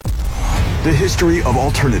The History of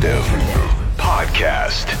Alternative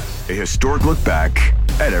Podcast. A historic look back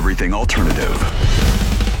at everything alternative.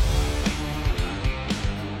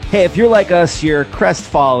 Hey, if you're like us, you're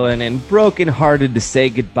crestfallen and brokenhearted to say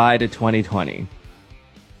goodbye to 2020.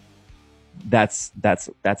 That's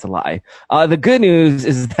a lie. The good news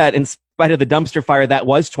is that in spite of the dumpster fire that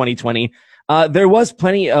was 2020, there was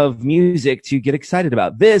plenty of music to get excited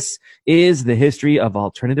about. This is the History of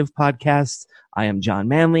Alternative Podcast. I am John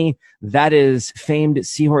Manley. That is famed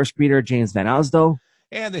seahorse breeder James Van Osdol.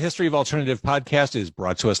 And the History of Alternative Podcast is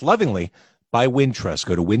brought to us lovingly by Wintrust.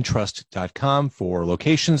 Go to wintrust.com for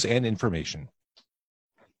locations and information.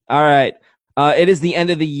 All right. It is the end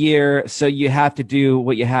of the year, so you have to do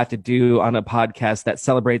what you have to do on a podcast that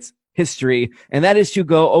celebrates history, and that is to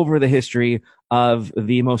go over the history of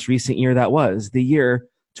the most recent year that was, the year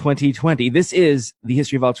 2020. This is the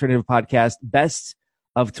History of Alternative Podcast, Best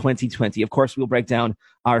of 2020. Of course, we'll break down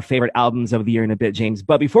our favorite albums of the year in a bit, James.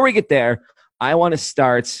 But before we get there, I want to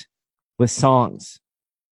start with songs.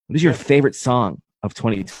 What is your favorite song of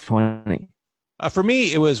 2020? For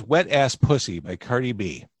me, it was Wet Ass Pussy by Cardi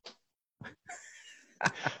B.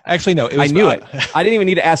 Actually, no. It was, I knew it. I didn't even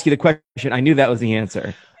need to ask you the question. I knew that was the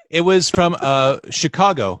answer. It was from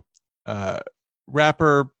Chicago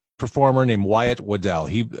rapper, performer named Wyatt Waddell.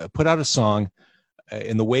 He put out a song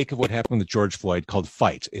in the wake of what happened with George Floyd called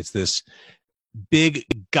Fight. It's this big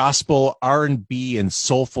gospel R&B and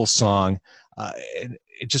soulful song. And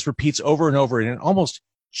it just repeats over and over in an almost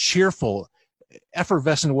cheerful,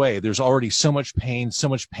 effervescent way. There's already so much pain.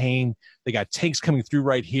 They got tanks coming through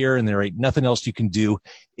right here, and there ain't nothing else you can do.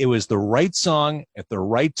 It was the right song at the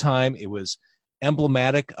right time. It was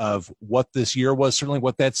emblematic of what this year was, certainly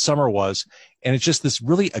what that summer was. And it's just this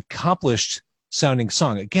really accomplished sounding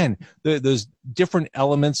song. Again, those different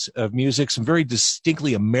elements of music, some very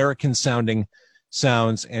distinctly American sounding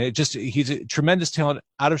sounds. And he's a tremendous talent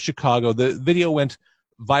out of Chicago. The video went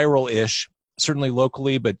viral-ish, certainly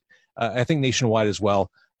locally, but I think nationwide as well.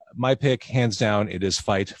 My pick, hands down, it is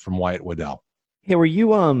Fight from Wyatt Waddell. Hey, were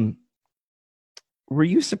you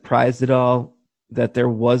surprised at all that there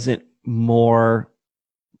wasn't more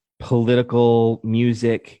political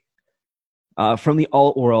music from the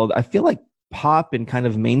alt world? I feel like pop and kind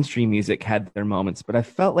of mainstream music had their moments, but I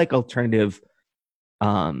felt like alternative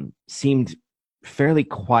seemed fairly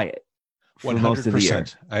quiet for 100%. Most of the year.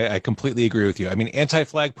 I completely agree with you. I mean,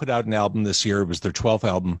 Anti-Flag put out an album this year. It was their 12th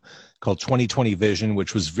album called 2020 Vision,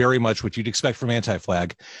 which was very much what you'd expect from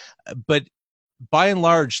Anti-Flag. But by and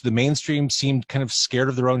large, the mainstream seemed kind of scared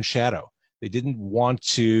of their own shadow. They didn't want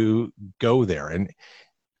to go there. And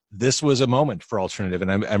this was a moment for alternative.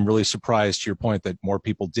 And I'm really surprised, to your point, that more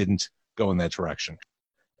people didn't go in that direction.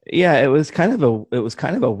 Yeah, it was kind of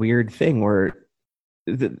a weird thing where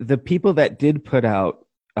the people that did put out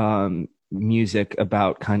music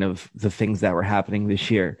about kind of the things that were happening this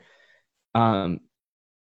year,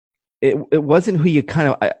 it wasn't who you kind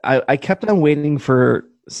of. I kept on waiting for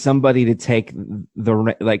somebody to take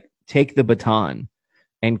the baton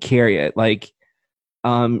and carry it, like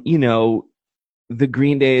the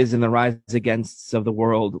Green Days and the Rise Against of the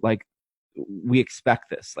world. Like, we expect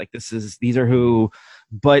this. Like, these are who.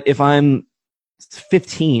 But if I'm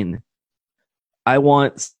 15, I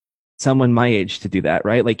want someone my age to do that,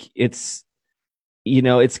 right? Like, it's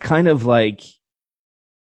kind of like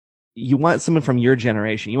you want someone from your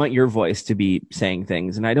generation. You want your voice to be saying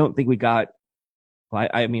things. And I don't think we got,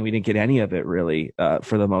 I mean, we didn't get any of it really,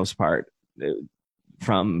 for the most part,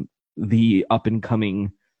 from the up and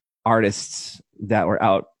coming artists that were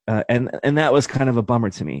out. And that was kind of a bummer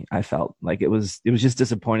to me. I felt like it was just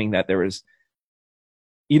disappointing that there was,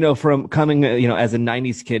 from coming, as a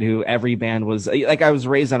 90s kid who every band was like, I was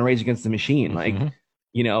raised on Rage Against the Machine. Mm-hmm.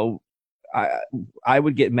 Like, I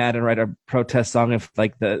would get mad and write a protest song if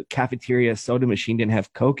like the cafeteria soda machine didn't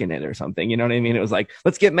have Coke in it or something. You know what I mean? It was like,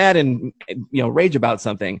 let's get mad and, rage about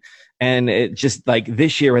something. And it just like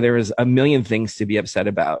this year where there was a million things to be upset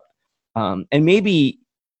about. And maybe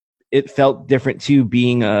it felt different too,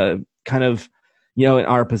 being a kind of, in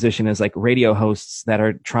our position as like radio hosts that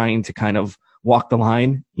are trying to kind of walk the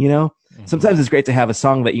line, Mm-hmm. Sometimes it's great to have a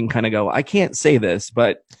song that you can kind of go, I can't say this,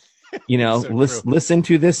 but listen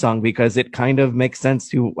to this song because it kind of makes sense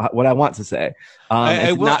to what I want to say.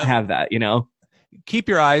 I will not have that, Keep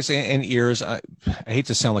your eyes and ears. I hate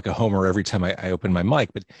to sound like a homer every time I open my mic,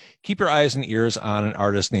 but keep your eyes and ears on an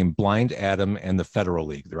artist named Blind Adam and the Federal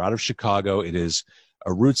League. They're out of Chicago. It is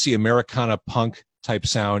a rootsy Americana punk type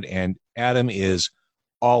sound, and Adam is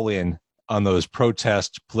all in on those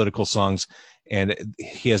protest political songs. And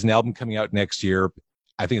he has an album coming out next year.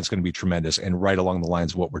 I think it's going to be tremendous and right along the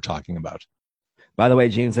lines of what we're talking about. By the way,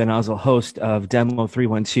 James Van Oswald, host of Demo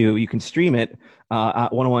 312. You can stream it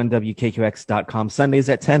at 101wkqx.com Sundays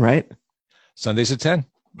at 10, right? Sundays at 10.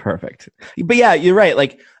 Perfect. But yeah, you're right.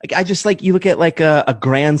 Like I just like you look at like a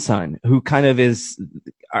grandson who kind of is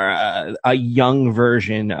a young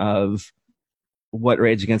version of what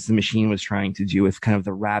Rage Against the Machine was trying to do with kind of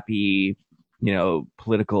the rappy,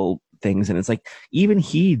 political things. And it's like, even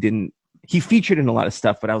he featured in a lot of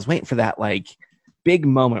stuff, but I was waiting for that like big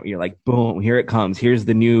moment where you're like, boom, here it comes. Here's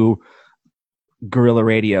the new guerrilla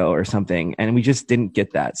radio or something. And we just didn't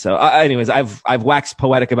get that. So anyways, I've waxed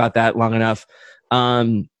poetic about that long enough.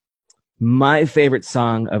 My favorite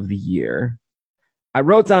song of the year, I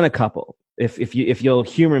wrote down a couple. If you'll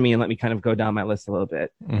humor me and let me kind of go down my list a little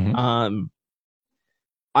bit. Mm-hmm.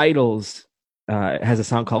 Idols has a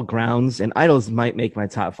song called Grounds, and Idols might make my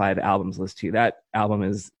top 5 albums list too. That album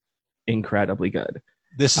is incredibly good.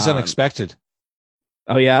 This is unexpected.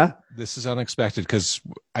 Oh yeah? This is unexpected because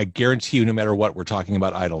I guarantee you, no matter what, we're talking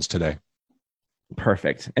about Idols today.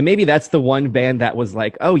 Perfect. And maybe that's the one band that was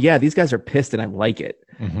like, oh yeah, these guys are pissed and I like it.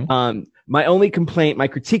 Mm-hmm. My only complaint, my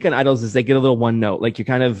critique on Idols is they get a little one note. Like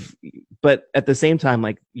but at the same time,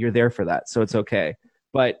 like you're there for that. So it's okay.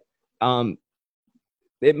 But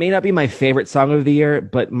it may not be my favorite song of the year,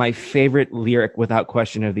 but my favorite lyric without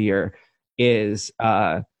question of the year is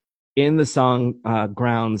in the song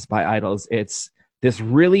Grounds by Idols. It's this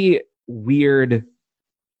really weird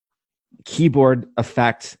keyboard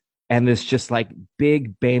effect and this just like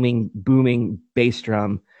big booming bass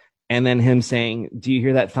drum. And then him saying, do you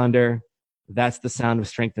hear that thunder? That's the sound of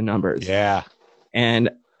strength in numbers. Yeah.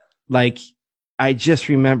 And like, I just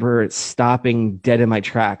remember stopping dead in my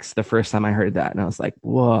tracks the first time I heard that. And I was like,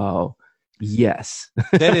 whoa, yes.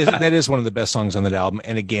 that is one of the best songs on that album.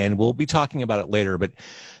 And again, we'll be talking about it later, but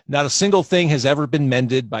not a single thing has ever been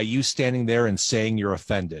mended by you standing there and saying you're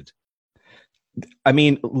offended. I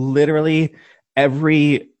mean, literally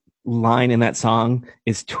every line in that song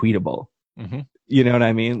is tweetable. Mm-hmm. You know what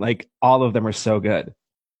I mean? Like all of them are so good.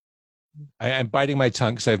 I'm biting my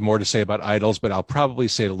tongue because I have more to say about Idols, but I'll probably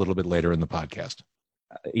say it a little bit later in the podcast.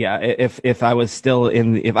 Yeah, if I was still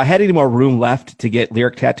if I had any more room left to get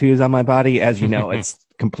lyric tattoos on my body, as you know, it's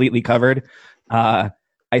completely covered. I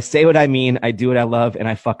say what I mean, I do what I love, and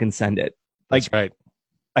I fucking send it. Like, that's right.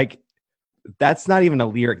 Like, that's not even a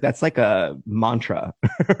lyric. That's like a mantra,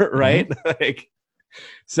 right? Mm-hmm. Like,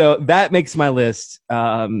 so that makes my list.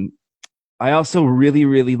 I also really,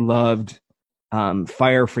 really loved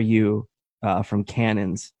Fire for You from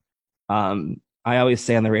Cannons. I always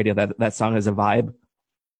say on the radio that song is a vibe,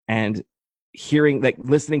 and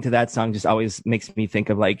listening to that song just always makes me think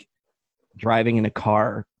of like driving in a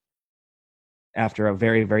car after a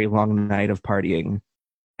very, very long night of partying,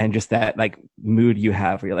 and just that like mood you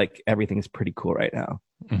have where you're like, everything's pretty cool right now.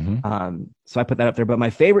 Mm-hmm. So I put that up there. But my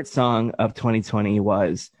favorite song of 2020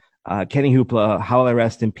 was Kenny Hoopla, How Will I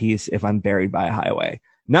Rest in Peace If I'm Buried by a Highway.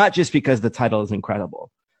 Not just because the title is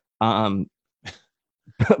incredible, but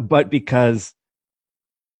because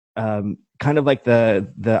kind of like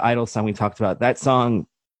the Idol song we talked about, that song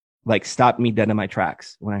like stopped me dead in my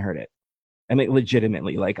tracks when I heard it. I mean,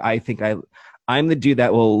 legitimately, like I think I'm the dude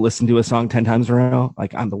that will listen to a song 10 times in a row.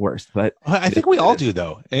 Like I'm the worst, but I think we all do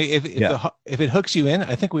though. If it hooks you in,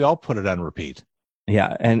 I think we all put it on repeat.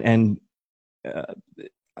 Yeah. And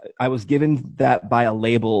I was given that by a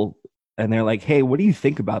label, and they're like, hey, what do you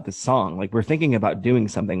think about this song? Like, we're thinking about doing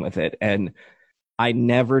something with it. And I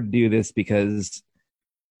never do this because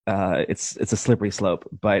it's a slippery slope.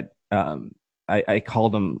 But I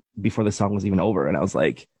called them before the song was even over, and I was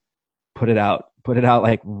like, put it out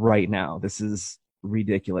like right now. This is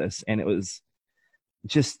ridiculous. And it was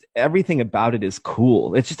just, everything about it is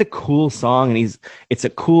cool. It's just a cool song, and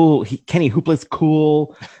Kenny Hoopla's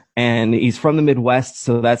cool, and he's from the Midwest,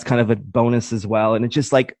 so that's kind of a bonus as well. And it's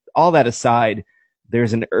just like, all that aside,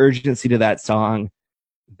 there's an urgency to that song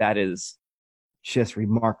that is just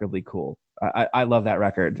remarkably cool. I love that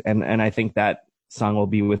record, and I think that song will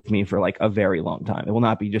be with me for like a very long time. It will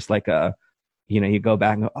not be just like you go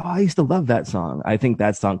back and go, oh, I used to love that song. I think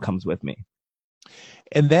that song comes with me.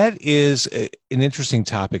 And that is an interesting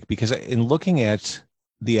topic, because in looking at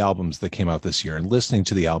the albums that came out this year and listening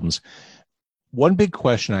to the albums, one big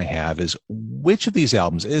question I have is, which of these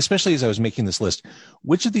albums, especially as I was making this list,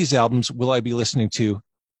 which of these albums will I be listening to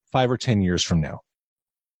 5 or 10 years from now?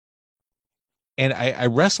 And I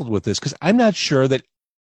wrestled with this because I'm not sure that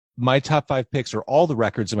my top 5 picks, or all the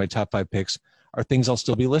records in my top 5 picks, are things I'll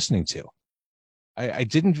still be listening to. I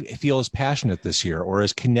didn't feel as passionate this year or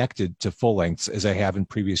as connected to full lengths as I have in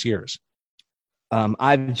previous years.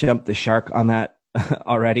 I've jumped the shark on that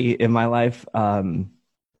already in my life.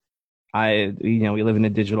 we live in a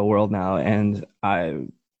digital world now, and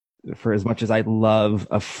for as much as I love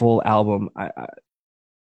a full album,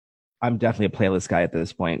 I'm definitely a playlist guy at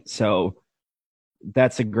this point. So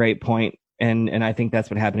that's a great point. And I think that's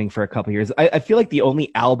been happening for a couple years. I feel like the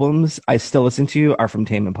only albums I still listen to are from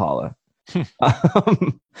Tame Impala.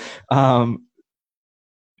 um, um,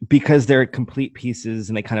 because they're complete pieces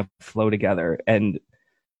and they kind of flow together. And,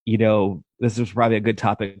 this is probably a good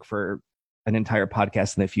topic for an entire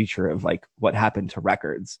podcast in the future of like what happened to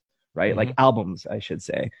records, right? Like albums, I should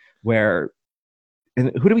say, and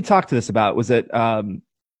who did we talk to this about? Was it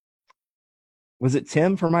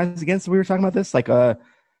Tim from Rise Against? We were talking about this, like a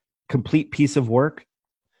complete piece of work.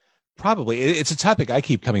 Probably. It's a topic I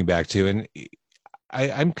keep coming back to. And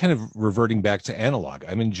I'm kind of reverting back to analog.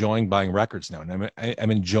 I'm enjoying buying records now, and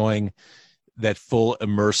I'm enjoying that full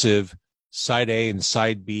immersive side A and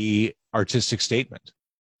side B artistic statement.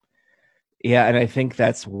 Yeah, and I think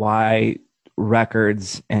that's why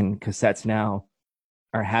records and cassettes now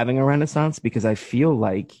are having a renaissance, because I feel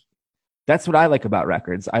like that's what I like about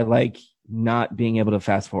records. I like not being able to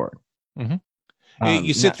fast forward.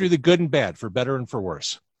 You sit through the good and bad, for better and for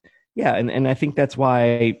worse. Yeah, and I think that's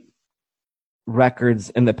why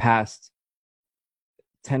records in the past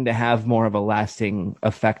tend to have more of a lasting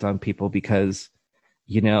effect on people, because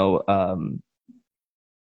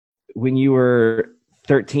when you were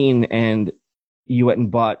 13 and you went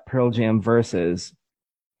and bought Pearl Jam Versus,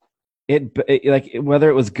 it like, whether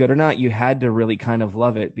it was good or not, you had to really kind of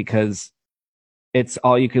love it because it's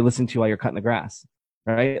all you could listen to while you're cutting the grass,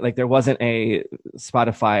 right? Like there wasn't a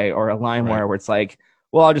Spotify or a LimeWire where it's like,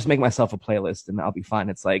 well, I'll just make myself a playlist and I'll be fine.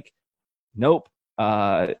 It's like, nope. If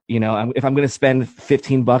I'm going to spend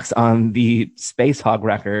 $15 on the Space Hog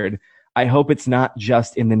record, I hope it's not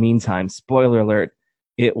just In the Meantime. Spoiler alert,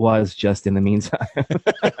 it was just In the Meantime.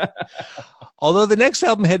 Although the next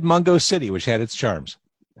album had Mungo City, which had its charms.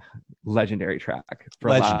 Legendary track for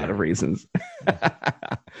a lot of reasons.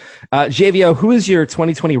 JVO, who is your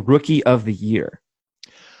 2020 Rookie of the Year?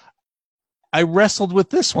 I wrestled with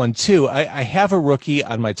this one too. I have a rookie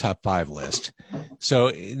on my top 5 list. So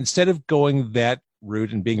instead of going that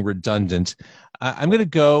route and being redundant, I'm going to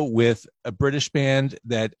go with a British band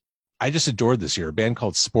that I just adored this year, a band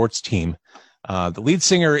called Sports Team. The lead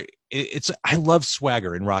singer, I love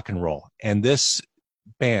swagger in rock and roll. And this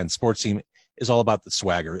band, Sports Team, is all about the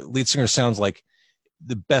swagger. The lead singer sounds like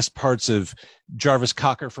the best parts of Jarvis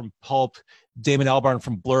Cocker from Pulp, Damon Albarn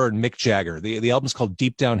from Blur, and Mick Jagger. The album's called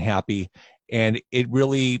Deep Down Happy. And it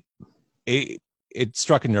really, it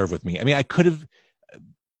struck a nerve with me. I mean, I could have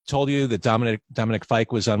told you that Dominic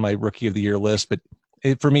Fike was on my Rookie of the Year list, but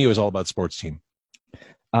for me, it was all about Sports Team.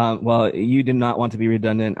 Well, you did not want to be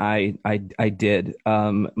redundant. I did.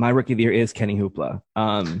 My Rookie of the Year is Kenny Hoopla.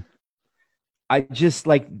 I just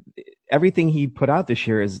like everything he put out this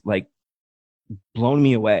year is like blown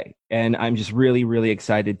me away. And I'm just really, really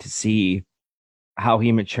excited to see how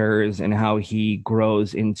he matures and how he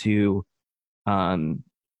grows into the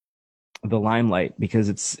limelight, because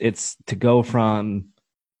it's to go from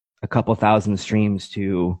a couple thousand streams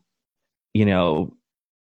to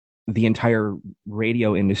the entire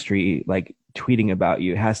radio industry like tweeting about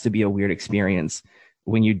you. It has to be a weird experience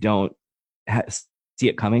when you don't see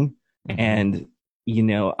it coming. And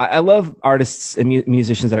I love artists and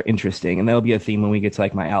musicians that are interesting, and that'll be a theme when we get to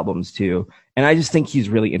like my albums too. And I just think he's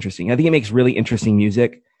really interesting. I think he makes really interesting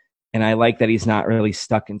music. And I like that he's not really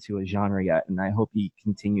stuck into a genre yet. And I hope he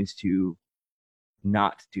continues to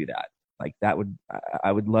not do that. Like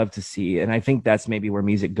I would love to see. And I think that's maybe where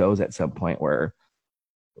music goes at some point, where,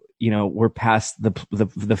 we're past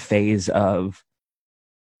the phase of,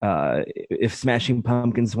 if Smashing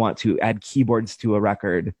Pumpkins want to add keyboards to a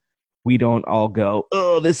record, we don't all go,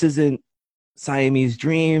 oh, this isn't Siamese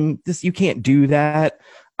Dream. You can't do that.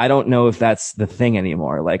 I don't know if that's the thing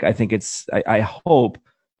anymore. Like, I think I hope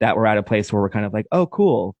that we're at a place where we're kind of like, oh,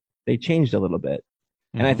 cool, they changed a little bit.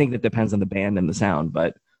 And I think that depends on the band and the sound,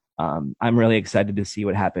 but I'm really excited to see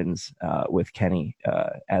what happens with Kenny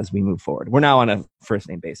as we move forward. We're now on a first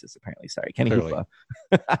name basis, apparently. Sorry, Kenny Hoopla.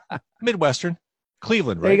 Midwestern,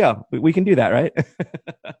 Cleveland, right? There you go. We can do that, right?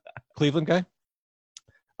 Cleveland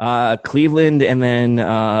guy? Cleveland and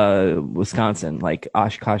then Wisconsin, like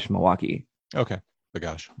Oshkosh, Milwaukee. Okay,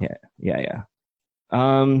 gosh. Yeah.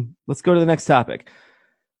 Let's go to the next topic.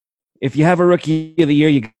 If you have a Rookie of the Year,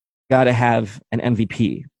 you got to have an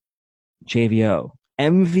MVP. JVO,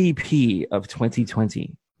 MVP of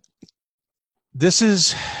 2020. This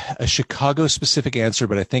is a Chicago-specific answer,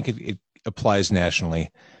 but I think it applies nationally.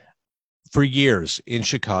 For years in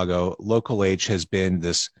Chicago, Local H has been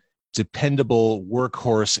this dependable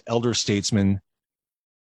workhorse elder statesman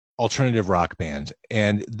alternative rock band.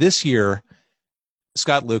 And this year,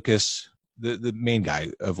 Scott Lucas, the main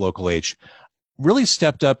guy of Local H, really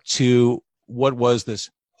stepped up to what was this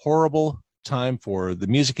horrible time for the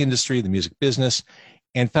music industry, the music business,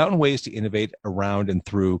 and found ways to innovate around and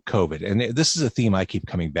through COVID. And this is a theme I keep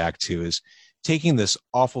coming back to, is taking this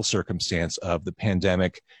awful circumstance of the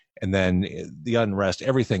pandemic and then the unrest,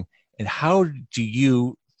 everything, and how do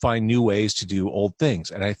you find new ways to do old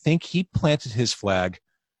things? And I think he planted his flag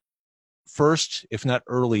first, if not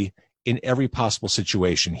early, in every possible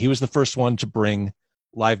situation. He was the first one to bring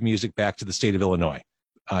live music back to the state of Illinois.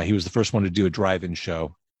 He was the first one to do a drive-in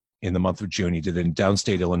show in the month of June. He did it in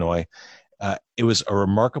downstate Illinois. It was a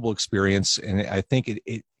remarkable experience, and I think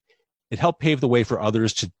it helped pave the way for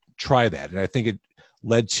others to try that. And I think it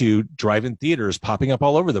led to drive-in theaters popping up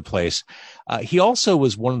all over the place. He also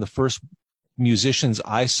was one of the first musicians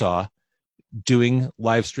I saw doing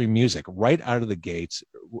live stream music right out of the gates.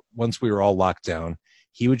 Once we were all locked down,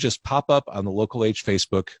 he would just pop up on the Local H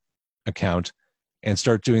Facebook account and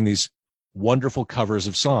start doing these wonderful covers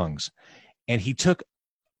of songs. And he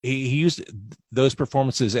used those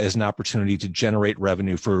performances as an opportunity to generate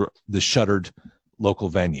revenue for the shuttered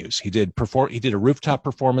local venues. He did a rooftop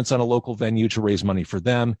performance on a local venue to raise money for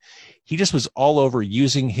them. He just was all over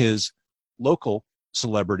using his local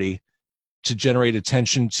celebrity to generate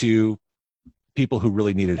attention to people who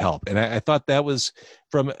really needed help. And I thought that was,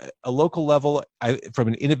 from a local level, from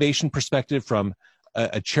an innovation perspective, from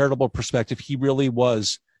a charitable perspective, he really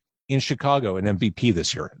was in Chicago an MVP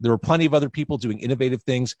this year. There were plenty of other people doing innovative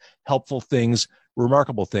things, helpful things,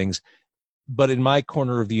 remarkable things. But in my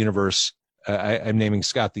corner of the universe, I'm naming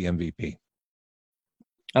Scott the MVP.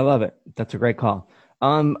 I love it. That's a great call.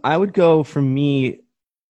 I would go, for me,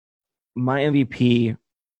 my MVP,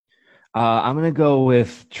 I'm going to go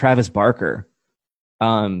with Travis Barker.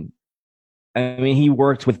 I mean, he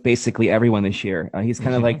worked with basically everyone this year. He's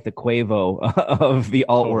kind of like the Quavo of the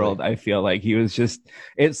alt world. I feel like he was just,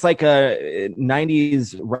 it's like a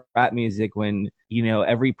 90s rap music when, you know,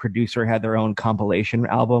 every producer had their own compilation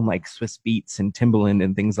album, like Swiss Beats and Timbaland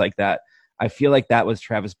and things like that. I feel like that was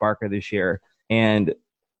Travis Barker this year. And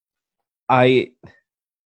I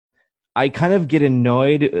kind of get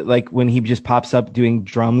annoyed, like, when he just pops up doing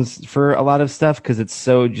drums for a lot of stuff, because it's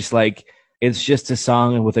so just like, it's just a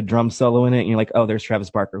song with a drum solo in it, and you're like, oh, there's Travis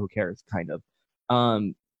Barker, who cares, kind of.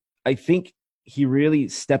 I think he really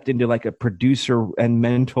stepped into like a producer and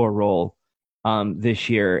mentor role this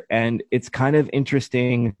year, and it's kind of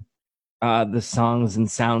interesting, the songs and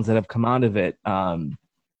sounds that have come out of it.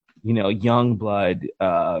 You know, Youngblood,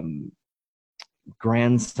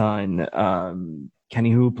 Grandson,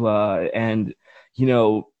 Kenny Hoopla, and, you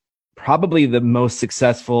know, probably the most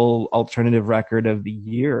successful alternative record of the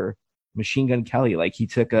year, Machine Gun Kelly. Like, he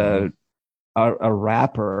took a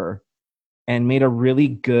rapper and made a really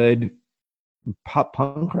good pop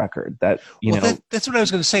punk record that, you know. That's what I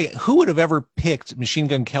was going to say. Who would have ever picked Machine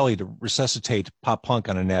Gun Kelly to resuscitate pop punk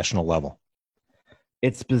on a national level?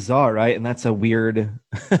 It's bizarre, right? And that's a weird,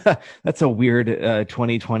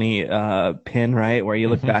 2020 pin, right? Where you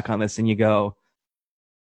look back on this and you go,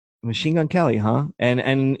 Machine Gun Kelly, huh?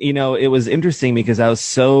 And you know, it was interesting because I was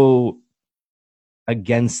so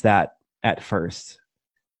against that at first,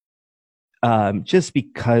 just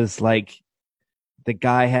because, like, the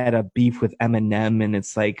guy had a beef with Eminem, and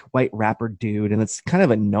it's like, white rapper dude, and it's kind of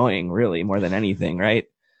annoying, really, more than anything, right?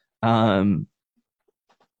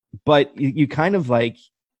 But you kind of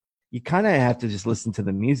have to just listen to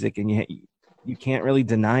the music, and you can't really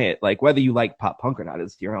deny it. Like, whether you like pop punk or not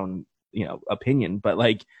is your own, you know, opinion, but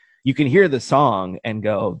like, you can hear the song and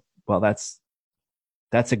go, well, that's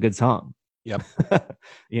a good song. Yep.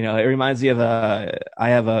 You know, it reminds me of I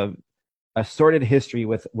have a sordid history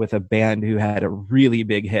with a band who had a really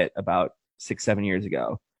big hit about 6-7 years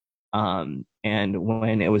ago. And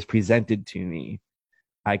when it was presented to me,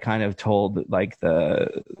 I kind of told, like,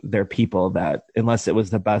 their people that unless it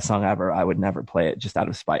was the best song ever, I would never play it, just out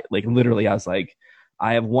of spite. Like, literally, I was like,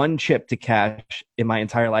 I have one chip to cash in my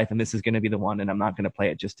entire life, and this is going to be the one, and I'm not going to play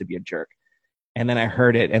it just to be a jerk. And then I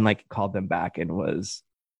heard it and, like, called them back and was,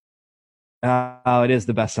 oh, it is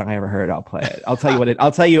the best song I ever heard. I'll play it. I'll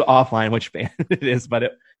tell you offline which band it is,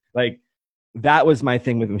 but that was my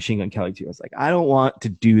thing with Machine Gun Kelly too. I was like, I don't want to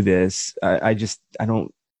do this. I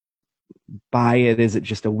don't buy it. Is it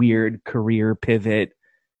just a weird career pivot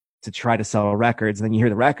to try to sell records? And then you hear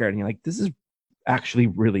the record and you're like, this is actually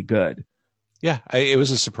really good. Yeah, it was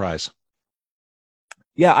a surprise.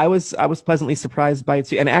 Yeah, I was pleasantly surprised by it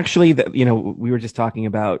too. And actually, you know, we were just talking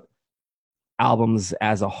about albums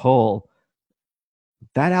as a whole.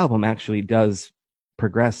 That album actually does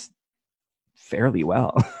progress fairly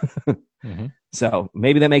well. Mm-hmm. So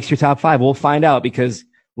maybe that makes your top 5. We'll find out, because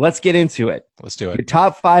let's get into it. Let's do Your it.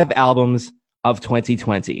 top 5 albums of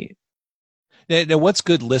 2020. Now, what's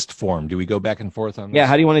good list form? Do we go back and forth on this? Yeah,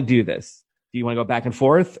 how do you want to do this? Do you want to go back and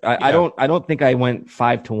forth? I don't think I went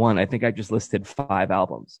 5-1. I think I just listed 5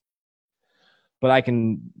 albums. But I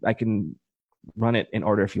can run it in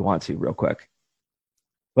order if you want to, real quick.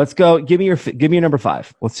 Let's go. Give me your number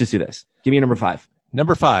 5. Let's just do this. Give me your number 5.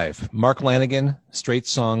 Number 5, Mark Lanegan, Straight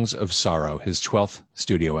Songs of Sorrow, his 12th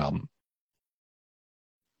studio album.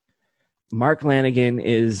 Mark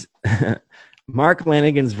Lanegan's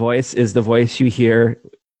voice is the voice you hear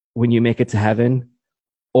when you make it to heaven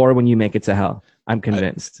or when you make it to hell. I'm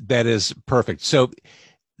convinced. That is perfect. So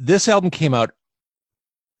this album came out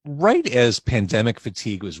right as pandemic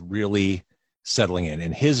fatigue was really settling in,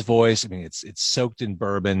 and his voice, I mean, it's soaked in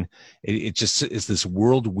bourbon. It just is this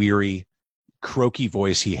world weary, croaky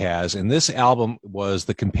voice he has. And this album was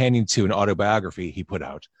the companion to an autobiography he put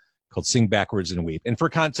out called Sing Backwards and Weep. And for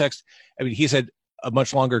context, I mean, he's had a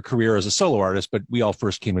much longer career as a solo artist, but we all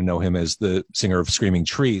first came to know him as the singer of Screaming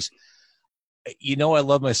Trees. You know, I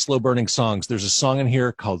love my slow burning songs. There's a song in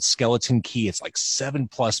here called Skeleton Key. It's like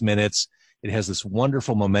 7+ minutes. It has this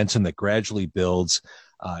wonderful momentum that gradually builds.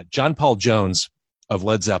 John Paul Jones of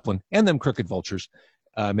Led Zeppelin and them Crooked Vultures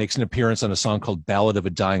makes an appearance on a song called Ballad of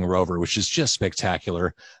a Dying Rover, which is just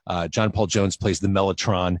spectacular. John Paul Jones plays the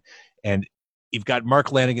mellotron, and you've got Mark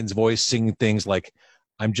Lanegan's voice singing things like,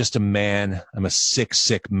 I'm just a man, I'm a sick,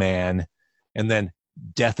 sick man, and then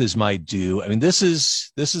death is my due. I mean, this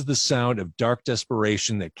is the sound of dark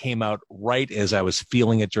desperation that came out right as I was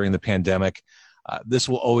feeling it during the pandemic. This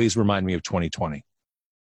will always remind me of 2020.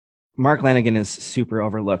 Mark Lanegan is super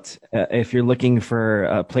overlooked. If you're looking for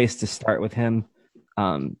a place to start with him,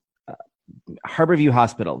 Harborview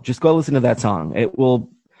Hospital, just go listen to that song. It will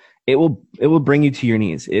bring you to your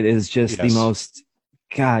knees. It is just the most,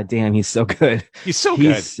 God damn, he's so good. He's so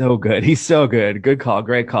good. Good call.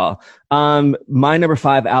 Great call. My number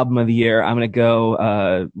 5 album of the year, I'm going to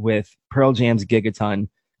go with Pearl Jam's Gigaton,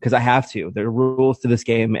 because I have to. There are rules to this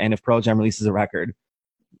game, and if Pearl Jam releases a record,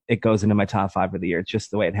 it goes into my top 5 of the year. It's just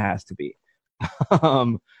the way it has to be.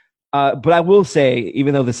 But I will say,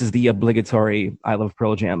 even though this is the obligatory I Love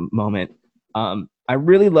Pearl Jam moment, I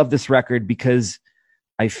really love this record because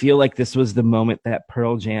I feel like this was the moment that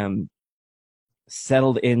Pearl Jam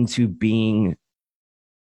settled into being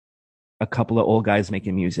a couple of old guys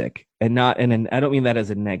making music, and I don't mean that as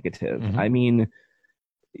a negative. Mm-hmm. I mean,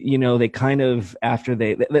 you know, they kind of, after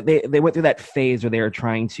they went through that phase where they were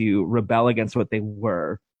trying to rebel against what they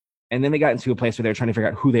were, and then they got into a place where they were trying to figure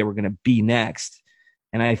out who they were going to be next.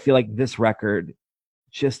 And I feel like this record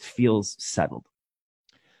just feels settled.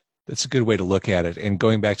 That's a good way to look at it. And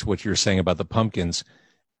going back to what you were saying about the Pumpkins,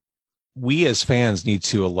 we as fans need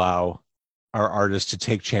to allow our artists to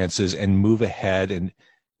take chances and move ahead and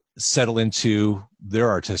settle into their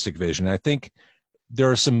artistic vision. I think there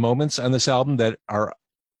are some moments on this album that are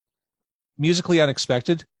musically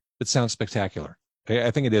unexpected, but sound spectacular.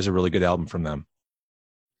 I think it is a really good album from them.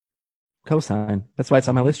 Cosign. That's why it's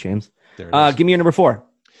on my list, James. There it is. Give me your number 4.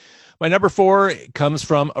 My number 4 comes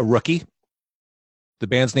from a rookie. The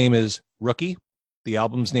band's name is Rookie. The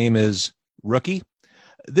album's name is Rookie.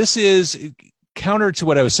 This is counter to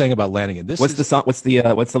what I was saying about Lanegan. What's the song? What's the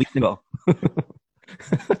lead single?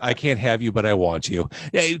 I Can't Have You, But I Want You.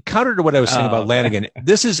 Yeah, counter to what I was saying about Lanegan.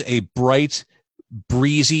 This is a bright,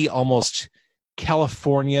 breezy, almost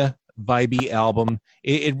California vibey album.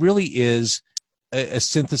 It really is a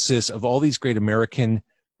synthesis of all these great American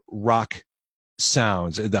rock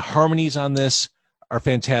sounds. The harmonies on this are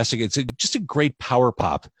fantastic. It's just a great power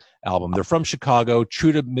pop album. They're from Chicago,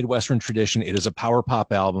 true to Midwestern tradition. It is a power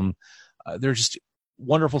pop album. There's just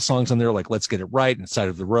wonderful songs on there like Let's Get It Right and Side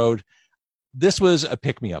of the Road. This was a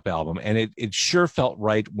pick-me-up album, and it sure felt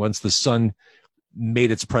right once the sun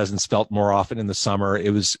made its presence felt more often in the summer.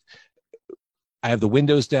 I have the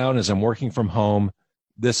windows down as I'm working from home.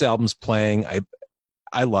 This album's playing.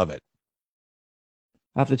 I love it.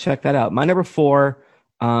 I'll have to check that out. My number 4,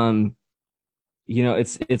 you know,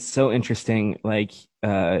 it's so interesting. Like,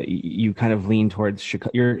 you kind of lean towards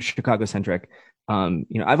you're Chicago centric. You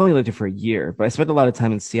know, I've only lived here for a year, but I spent a lot of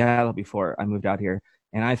time in Seattle before I moved out here.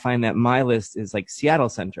 And I find that my list is like Seattle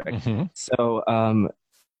centric. Mm-hmm. So,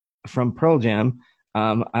 from Pearl Jam,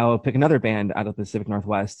 I'll pick another band out of the Pacific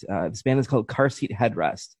Northwest. This band is called Car Seat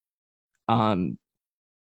Headrest.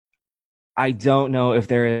 I don't know if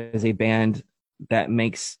there is a band that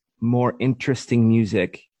makes more interesting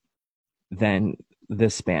music than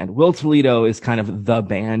this band. Will Toledo is kind of the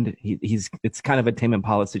band. It's kind of a Tame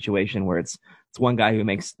Impala situation where it's It's one guy who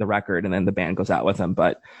makes the record, and then the band goes out with him.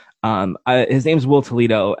 But his name's Will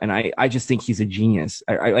Toledo, and I just think he's a genius.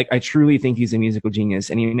 I truly think he's a musical genius,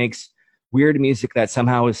 and he makes weird music that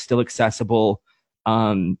somehow is still accessible.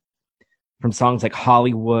 From songs like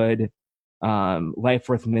Hollywood, Life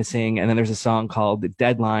Worth Missing, and then there's a song called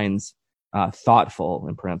Deadlines, Thoughtful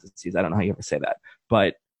in parentheses. I don't know how you ever say that,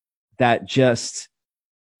 but that just,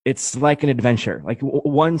 it's like an adventure. Like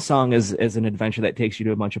one song is an adventure that takes you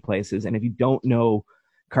to a bunch of places. And if you don't know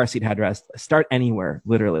Car Seat Headrest, start anywhere,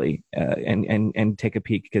 literally, and take a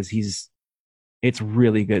peek, because it's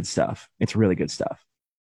really good stuff. It's really good stuff.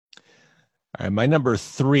 All right, my number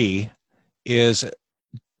 3 is,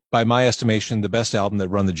 by my estimation, the best album that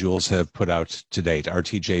Run the Jewels have put out to date,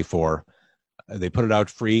 RTJ4. They put it out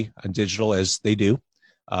free on digital, as they do.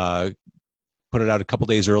 Put it out a couple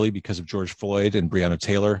days early because of George Floyd and Breonna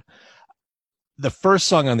Taylor. The first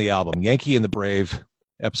song on the album, Yankee and the Brave,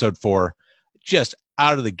 episode 4, just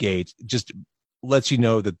out of the gate, just lets you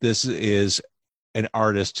know that this is an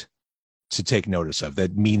artist to take notice of,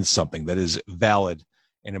 that means something, that is valid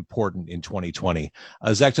and important in 2020.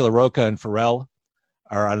 Zach De La Rocha and Pharrell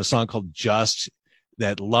are on a song called Just.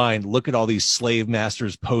 That line, look at all these slave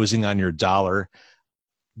masters posing on your dollar.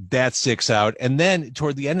 That sticks out. And then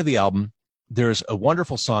toward the end of the album, there's a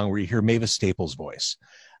wonderful song where you hear Mavis Staples' voice,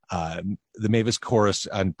 the Mavis chorus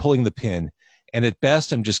on Pulling the Pin. And at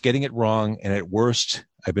best, I'm just getting it wrong. And at worst,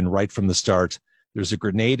 I've been right from the start. There's a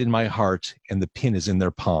grenade in my heart and the pin is in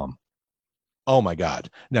their palm. Oh my God.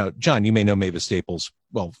 Now, John, you may know Mavis Staples.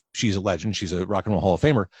 Well, she's a legend. She's a Rock and Roll Hall of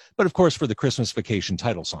Famer, but of course for the Christmas Vacation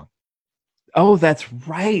title song. Oh, that's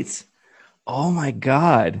right. Oh my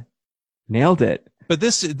God. Nailed it. But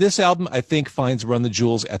this album, I think, finds Run the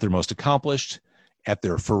Jewels at their most accomplished, at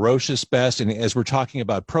their ferocious best. And as we're talking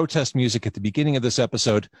about protest music at the beginning of this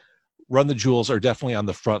episode, Run the Jewels are definitely on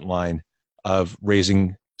the front line of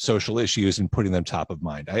raising social issues and putting them top of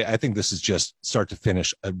mind. I think this is just start to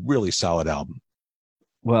finish a really solid album.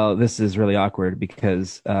 Well, this is really awkward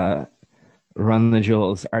because Run the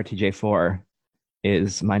Jewels, RTJ4,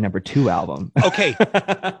 is my number 2 album. Okay.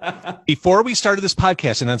 Before we started this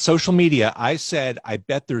podcast and on social media, I said, I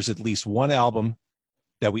bet there's at least one album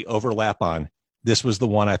that we overlap on. This was the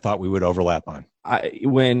one I thought we would overlap on.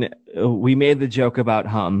 When we made the joke about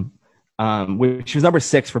Hum, which was number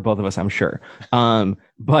 6 for both of us, I'm sure.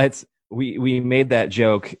 But we made that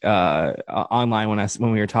joke online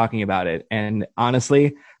when we were talking about it. And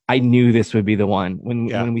honestly, I knew this would be the one.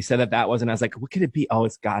 When we said that wasn't, I was like, what could it be? Oh,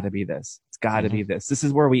 it's got to be this. It's got to be this. This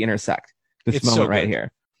is where we intersect. This moment right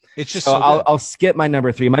here. It's just so I'll skip my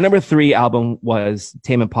number 3. My number 3 album was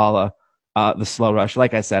Tame Impala, The Slow Rush.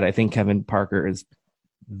 Like I said, I think Kevin Parker is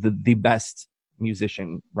the best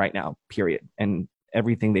musician right now, period. And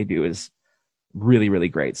everything they do is really, really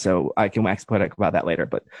great. So I can wax poetic about that later.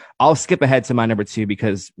 But I'll skip ahead to my number 2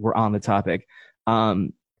 because we're on the topic.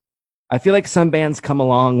 I feel like some bands come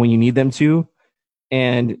along when you need them to.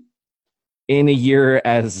 And in a year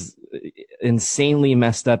as insanely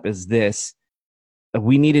messed up as this,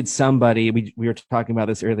 we needed somebody, we were talking about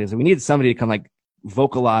this earlier, so we needed somebody to come like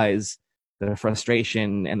vocalize the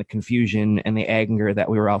frustration and the confusion and the anger that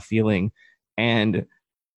we were all feeling. And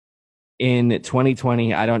in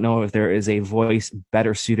 2020, I don't know if there is a voice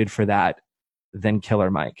better suited for that than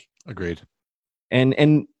Killer Mike. Agreed.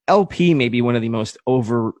 And LP may be one of the most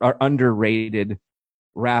over or underrated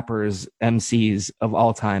rappers, MCs of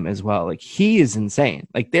all time as well. Like, he is insane.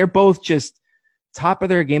 Like, they're both just top of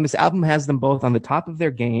their game. This album has them both on the top of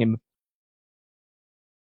their game.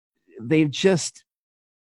 They're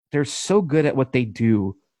so good at what they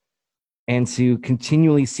do, and to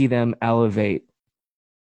continually see them elevate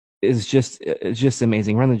is just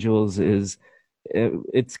amazing. Run the Jewels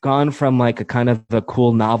it's gone from like a kind of a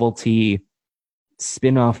cool novelty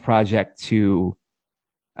spin-off project to,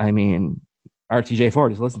 I mean, RTJ4,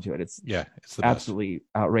 just listen to it. It's the absolutely best.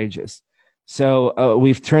 Outrageous. So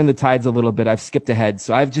we've turned the tides a little bit. I've skipped ahead.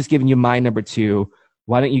 So I've just given you my number 2.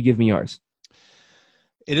 Why don't you give me yours?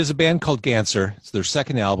 It is a band called Ganser. It's their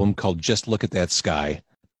second album called Just Look at That Sky.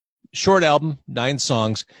 Short album, 9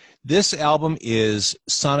 songs. This album is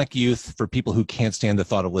Sonic Youth for people who can't stand the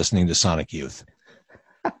thought of listening to Sonic Youth.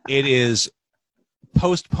 It is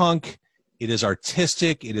post-punk. It is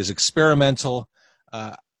artistic. It is experimental.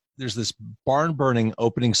 There's this barn-burning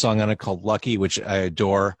opening song on it called Lucky, which I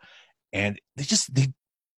adore. And they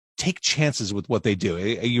take chances with what they do.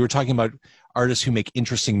 You were talking about artists who make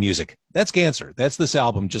interesting music. That's Ganser. That's this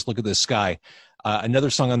album, Just Look at This Sky. Another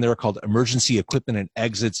song on there called Emergency Equipment and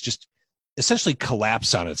Exits just essentially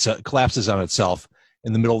collapses on itself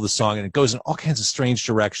in the middle of the song, and it goes in all kinds of strange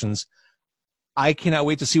directions. I cannot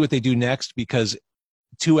wait to see what they do next, because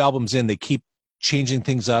 2 albums in, they keep changing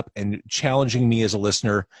things up and challenging me as a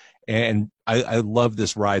listener. And I love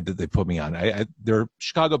this ride that they put me on. They're a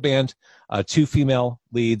Chicago band, 2 female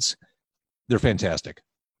leads. They're fantastic.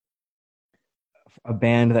 A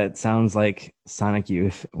band that sounds like Sonic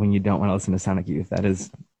Youth when you don't want to listen to Sonic Youth. That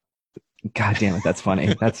is, God damn it, that's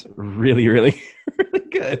funny. That's really, really, really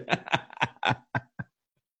good.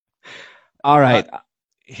 All right.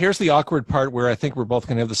 Here's the awkward part where I think we're both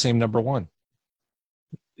going to have the same number 1.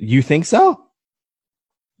 You think so?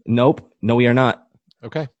 Nope. No, we are not.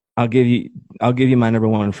 Okay. I'll give you my number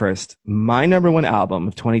 1 first. My number 1 album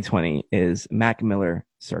of 2020 is Mac Miller,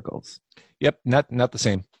 Circles. Yep. Not the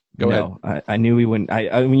same. Go ahead. I knew we wouldn't.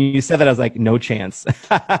 When you said that, I was like, no chance.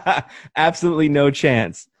 Absolutely no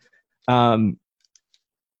chance.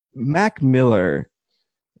 Mac Miller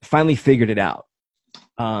finally figured it out.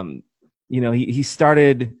 He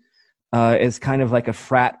started as kind of like a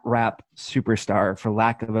frat rap superstar, for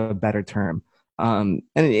lack of a better term,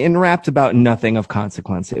 and rapped about nothing of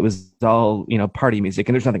consequence. It was all, party music,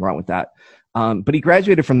 and there's nothing wrong with that. But he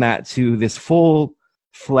graduated from that to this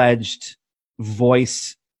full-fledged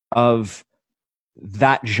voice of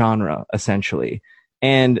that genre, essentially.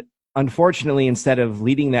 And unfortunately, instead of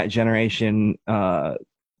leading that generation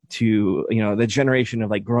to, the generation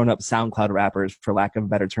of like grown-up SoundCloud rappers, for lack of a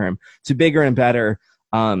better term, to bigger and better,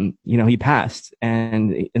 he passed,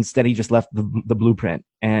 and instead he just left the blueprint.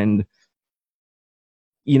 And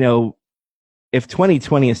if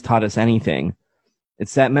 2020 has taught us anything,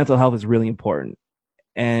 it's that mental health is really important,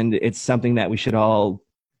 and it's something that we should all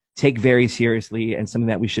take very seriously, and something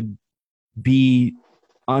that we should be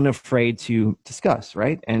unafraid to discuss,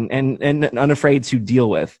 right? And unafraid to deal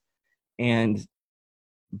with. And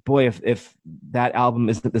boy, if that album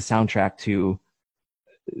isn't the soundtrack to,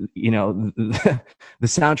 the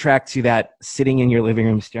soundtrack to that, sitting in your living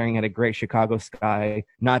room staring at a gray Chicago sky,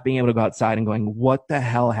 not being able to go outside and going, what the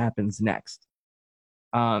hell happens next?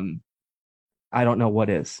 I don't know what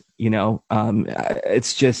is.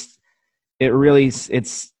 It's just,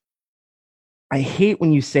 I hate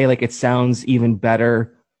when you say like it sounds even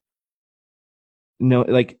better,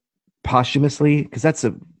 like posthumously, because that's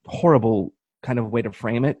a horrible kind of way to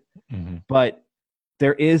frame it. Mm-hmm. But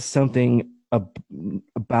there is something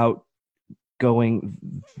about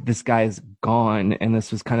going, this guy's gone, and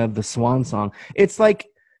this was kind of the swan song. It's like,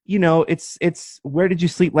 it's Where Did You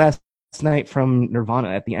Sleep Last Night from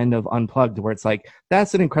Nirvana at the end of Unplugged, where it's like,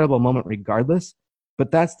 that's an incredible moment regardless, but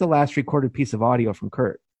that's the last recorded piece of audio from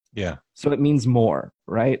Kurt. Yeah. So it means more,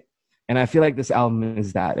 right? And I feel like this album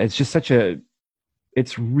is that. It's just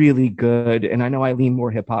it's really good. And I know I lean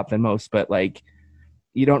more hip hop than most, but like,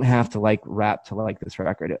 you don't have to like rap to like this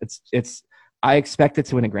record. I expect it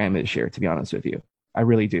to win a Grammy this year, to be honest with you. I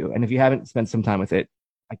really do. And if you haven't spent some time with it,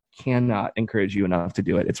 I cannot encourage you enough to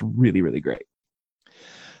do it. It's really, really great.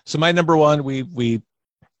 So my number 1, we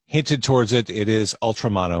hinted towards it. It is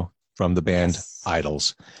Ultramono from the band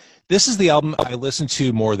Idols. This is the album I listened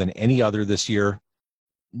to more than any other this year.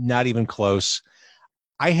 Not even close.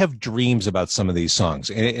 I have dreams about some of these songs.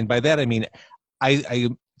 And by that, I mean, I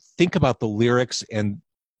think about the lyrics and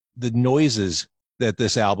the noises that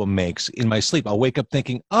this album makes in my sleep. I'll wake up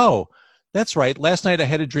thinking, oh, that's right. Last night I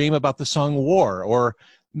had a dream about the song War, or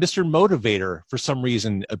Mr. Motivator for some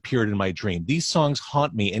reason appeared in my dream. These songs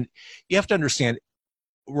haunt me. And you have to understand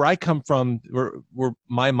where I come from, where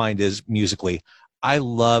my mind is musically. I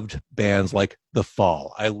loved bands like The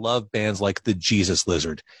Fall. I love bands like the Jesus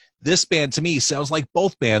Lizard. This band to me sounds like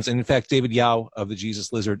both bands. And in fact, David Yao of the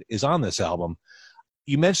Jesus Lizard is on this album.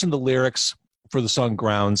 You mentioned the lyrics for the song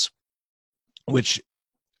Grounds, which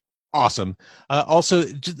awesome. Also,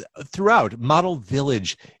 throughout, Model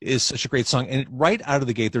Village is such a great song. And right out of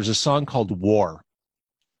the gate, there's a song called War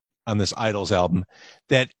on this Idols album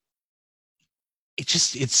that it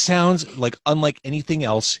sounds like unlike anything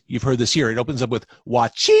else you've heard this year. It opens up with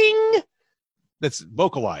 "Watching." That's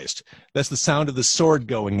vocalized. That's the sound of the sword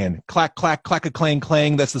going in. Clack, clack, clack, a clang,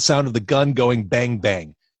 clang. That's the sound of the gun going bang,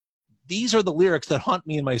 bang. These are the lyrics that haunt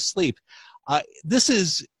me in my sleep. This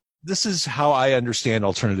is how I understand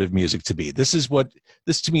alternative music to be. This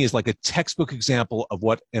to me is like a textbook example of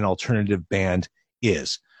what an alternative band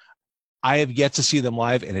is. I have yet to see them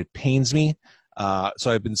live, and it pains me.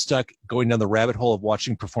 So I've been stuck going down the rabbit hole of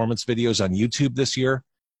watching performance videos on YouTube this year.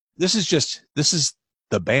 This is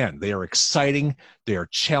the band. They are exciting. They are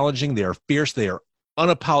challenging. They are fierce. They are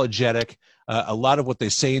unapologetic. A lot of what they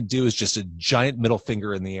say and do is just a giant middle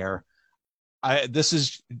finger in the air. This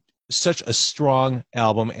is such a strong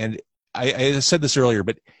album. And I said this earlier,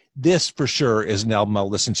 but this for sure is an album I'll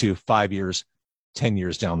listen to 5 years 10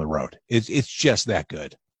 years down the road. It's just that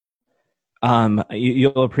good.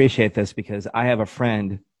 You'll appreciate this because I have a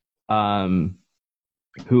friend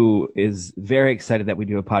who is very excited that we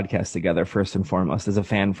do a podcast together, first and foremost, as a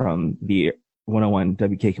fan from the 101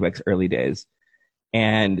 WKQX early days.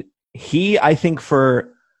 And he, I think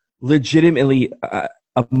for legitimately a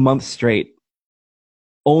month straight,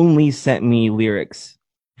 only sent me lyrics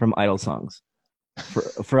from Idol songs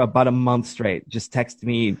for about a month straight. Just texted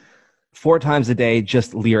me 4 times a day,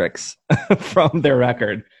 just lyrics from their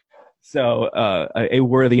record. So a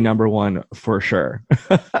worthy number one for sure.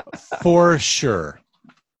 For sure.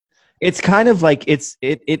 It's kind of like it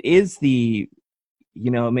is the,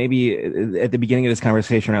 maybe at the beginning of this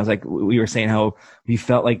conversation, I was like, we were saying how we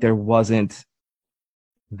felt like there wasn't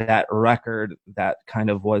that record that kind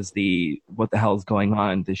of was the what the hell is going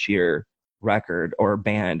on this year record or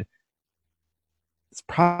band. It's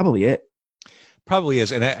probably it. Probably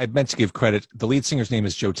is. And I meant to give credit. The lead singer's name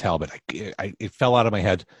is Joe Talbot. It fell out of my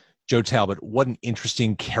head. Joe Talbot, what an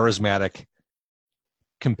interesting, charismatic,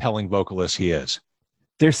 compelling vocalist he is.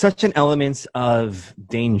 There's such an element of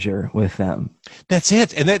danger with them. That's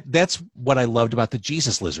it. And that's what I loved about the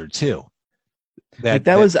Jesus Lizard, too. I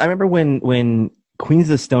remember when Queens of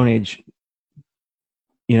the Stone Age,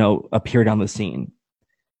 appeared on the scene,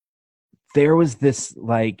 there was this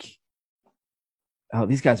like, oh,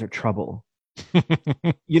 these guys are trouble.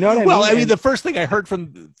 You know what I mean? Well, I mean, the first thing I heard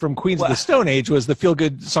from Queens of the Stone Age was the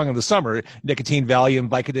feel-good song of the summer: nicotine, Valium,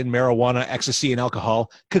 Vicodin, marijuana, ecstasy, and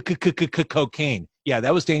alcohol. Cocaine. Yeah,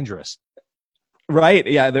 that was dangerous. Right?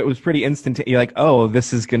 Yeah, that was pretty instant. You're like, oh,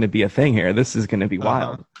 this is going to be a thing here. This is going to be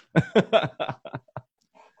wild.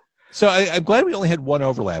 So I'm glad we only had one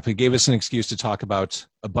overlap. It gave us an excuse to talk about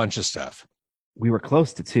a bunch of stuff. We were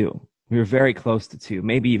close to 2. We were very close to 2,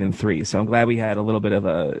 maybe even 3. So I'm glad we had a little bit of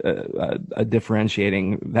a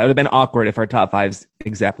differentiating. That would have been awkward if our top 5s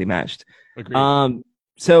exactly matched. Agreed.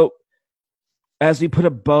 So as we put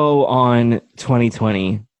a bow on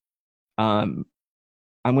 2020, I'm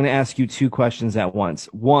going to ask you 2 questions at once.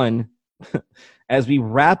 One, as we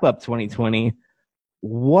wrap up 2020,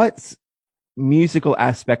 what musical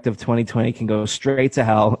aspect of 2020 can go straight to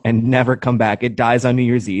hell and never come back? It dies on New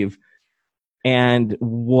Year's Eve. And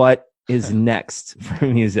what is next for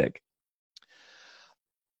music?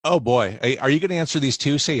 Oh boy. Are you going to answer these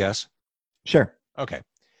 2? Say yes. Sure. Okay.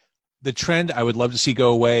 The trend I would love to see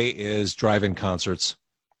go away is drive-in concerts.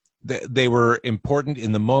 They were important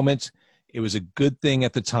in the moment. It was a good thing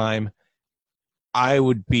at the time. I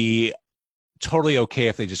would be totally okay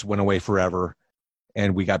if they just went away forever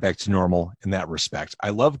and we got back to normal in that respect. I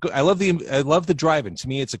love the drive-in. To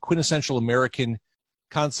me, it's a quintessential American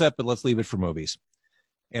concept, but let's leave it for movies.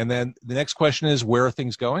 And then the next question is, where are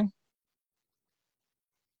things going?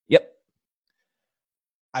 Yep.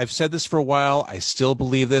 I've said this for a while. I still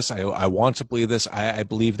believe this. I want to believe this. I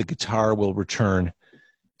believe the guitar will return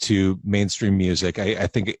to mainstream music. I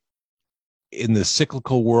think in the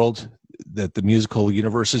cyclical world that the musical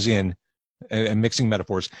universe is in, and mixing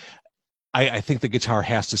metaphors, I think the guitar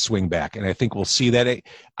has to swing back. And I think we'll see that.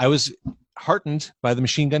 I was heartened by the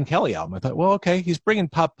Machine Gun Kelly album. I thought, well, okay, he's bringing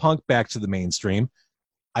pop punk back to the mainstream.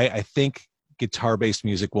 I think guitar-based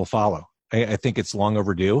music will follow. I think it's long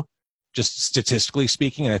overdue, just statistically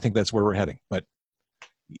speaking, and I think that's where we're heading. But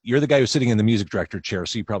you're the guy who's sitting in the music director chair,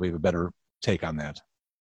 so you probably have a better take on that.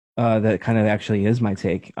 That kind of actually is my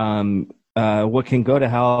take. What can go to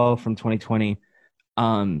hell from 2020?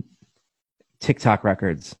 TikTok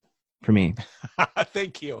records for me.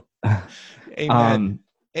 Thank you. Amen.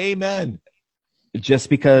 Amen. Just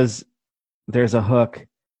because there's a hook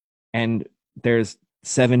and there's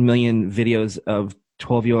 7 million videos of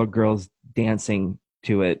 12-year-old girls dancing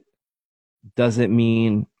to it doesn't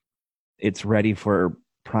mean it's ready for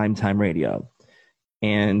primetime radio.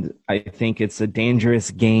 And I think it's a dangerous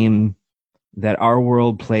game that our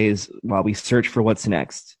world plays while we search for what's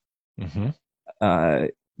next. Mm-hmm.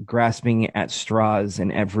 Grasping at straws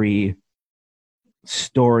in every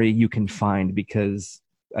story you can find, because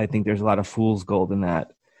I think there's a lot of fool's gold in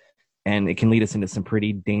that. And it can lead us into some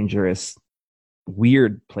pretty dangerous,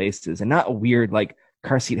 weird places. And not weird like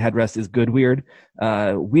car seat headrest is good weird.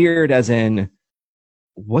 Weird as in,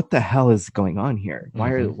 what the hell is going on here?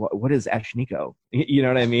 What is Ashniko? You know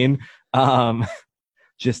what I mean?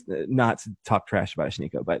 Just not to talk trash about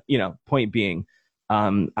Ashniko, but point being,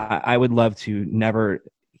 I would love to never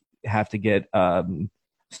have to get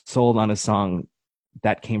sold on a song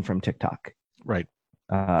that came from TikTok. Right.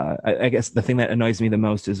 I guess the thing that annoys me the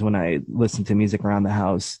most is when I listen to music around the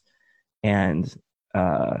house and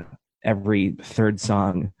every third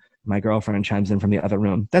song, my girlfriend chimes in from the other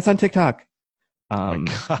room. That's on TikTok.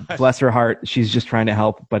 Bless her heart, she's just trying to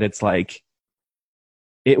help, but it's like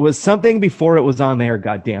it was something before it was on there.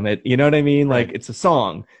 God damn it, you know what I mean? Right. Like it's a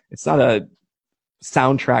song, it's not a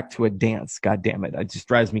soundtrack to a dance. God damn it, it just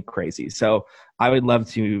drives me crazy. So I would love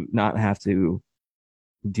to not have to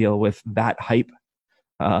deal with that hype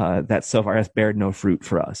that so far has bared no fruit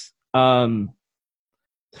for us.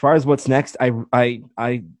 As far as what's next,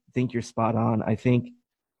 I think you're spot on. I think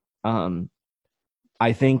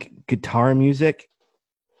guitar music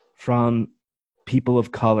from people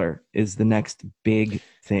of color is the next big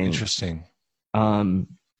thing. Interesting. I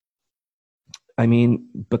mean,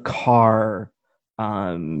 Bakar.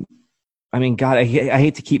 I mean, God, I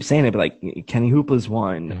hate to keep saying it, but like Kenny Hoopla's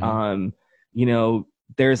one. Mm-hmm. You know,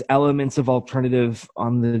 there's elements of alternative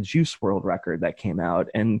on the Juice WRLD record that came out,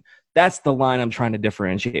 and that's the line I'm trying to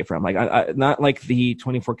differentiate from. Like, I not like the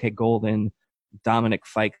 24K Golden Dominic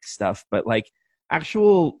Fike stuff, but like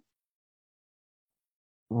actual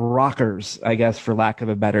rockers, I guess, for lack of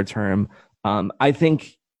a better term. I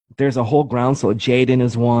think there's a whole groundswell. Jaden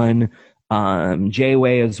is one.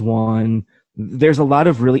 Jay-Way is one. There's a lot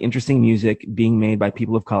of really interesting music being made by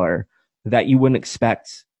people of color that you wouldn't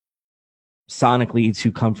expect sonically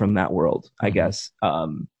to come from that world, I guess.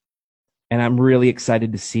 And I'm really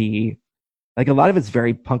excited to see, like, a lot of it's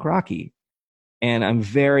very punk rocky, and I'm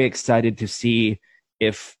very excited to see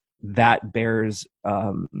if that bears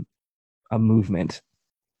a movement,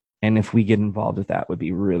 and if we get involved with that would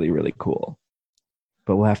be really, really cool.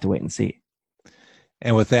 But we'll have to wait and see.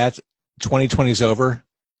 And with that, 2020 is over.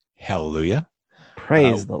 Hallelujah.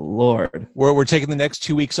 Praise the Lord. We're taking the next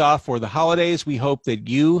 2 weeks off for the holidays. We hope that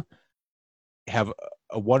you have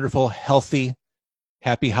a wonderful, healthy,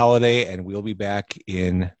 happy holiday, and we'll be back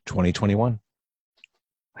in 2021.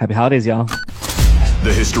 Happy holidays, y'all.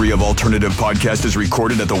 The History of Alternative podcast is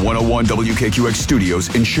recorded at the 101 WKQX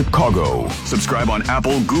studios in Chicago. Subscribe on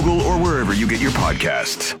Apple, Google, or wherever you get your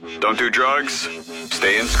podcasts. Don't do drugs.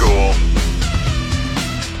 Stay in school.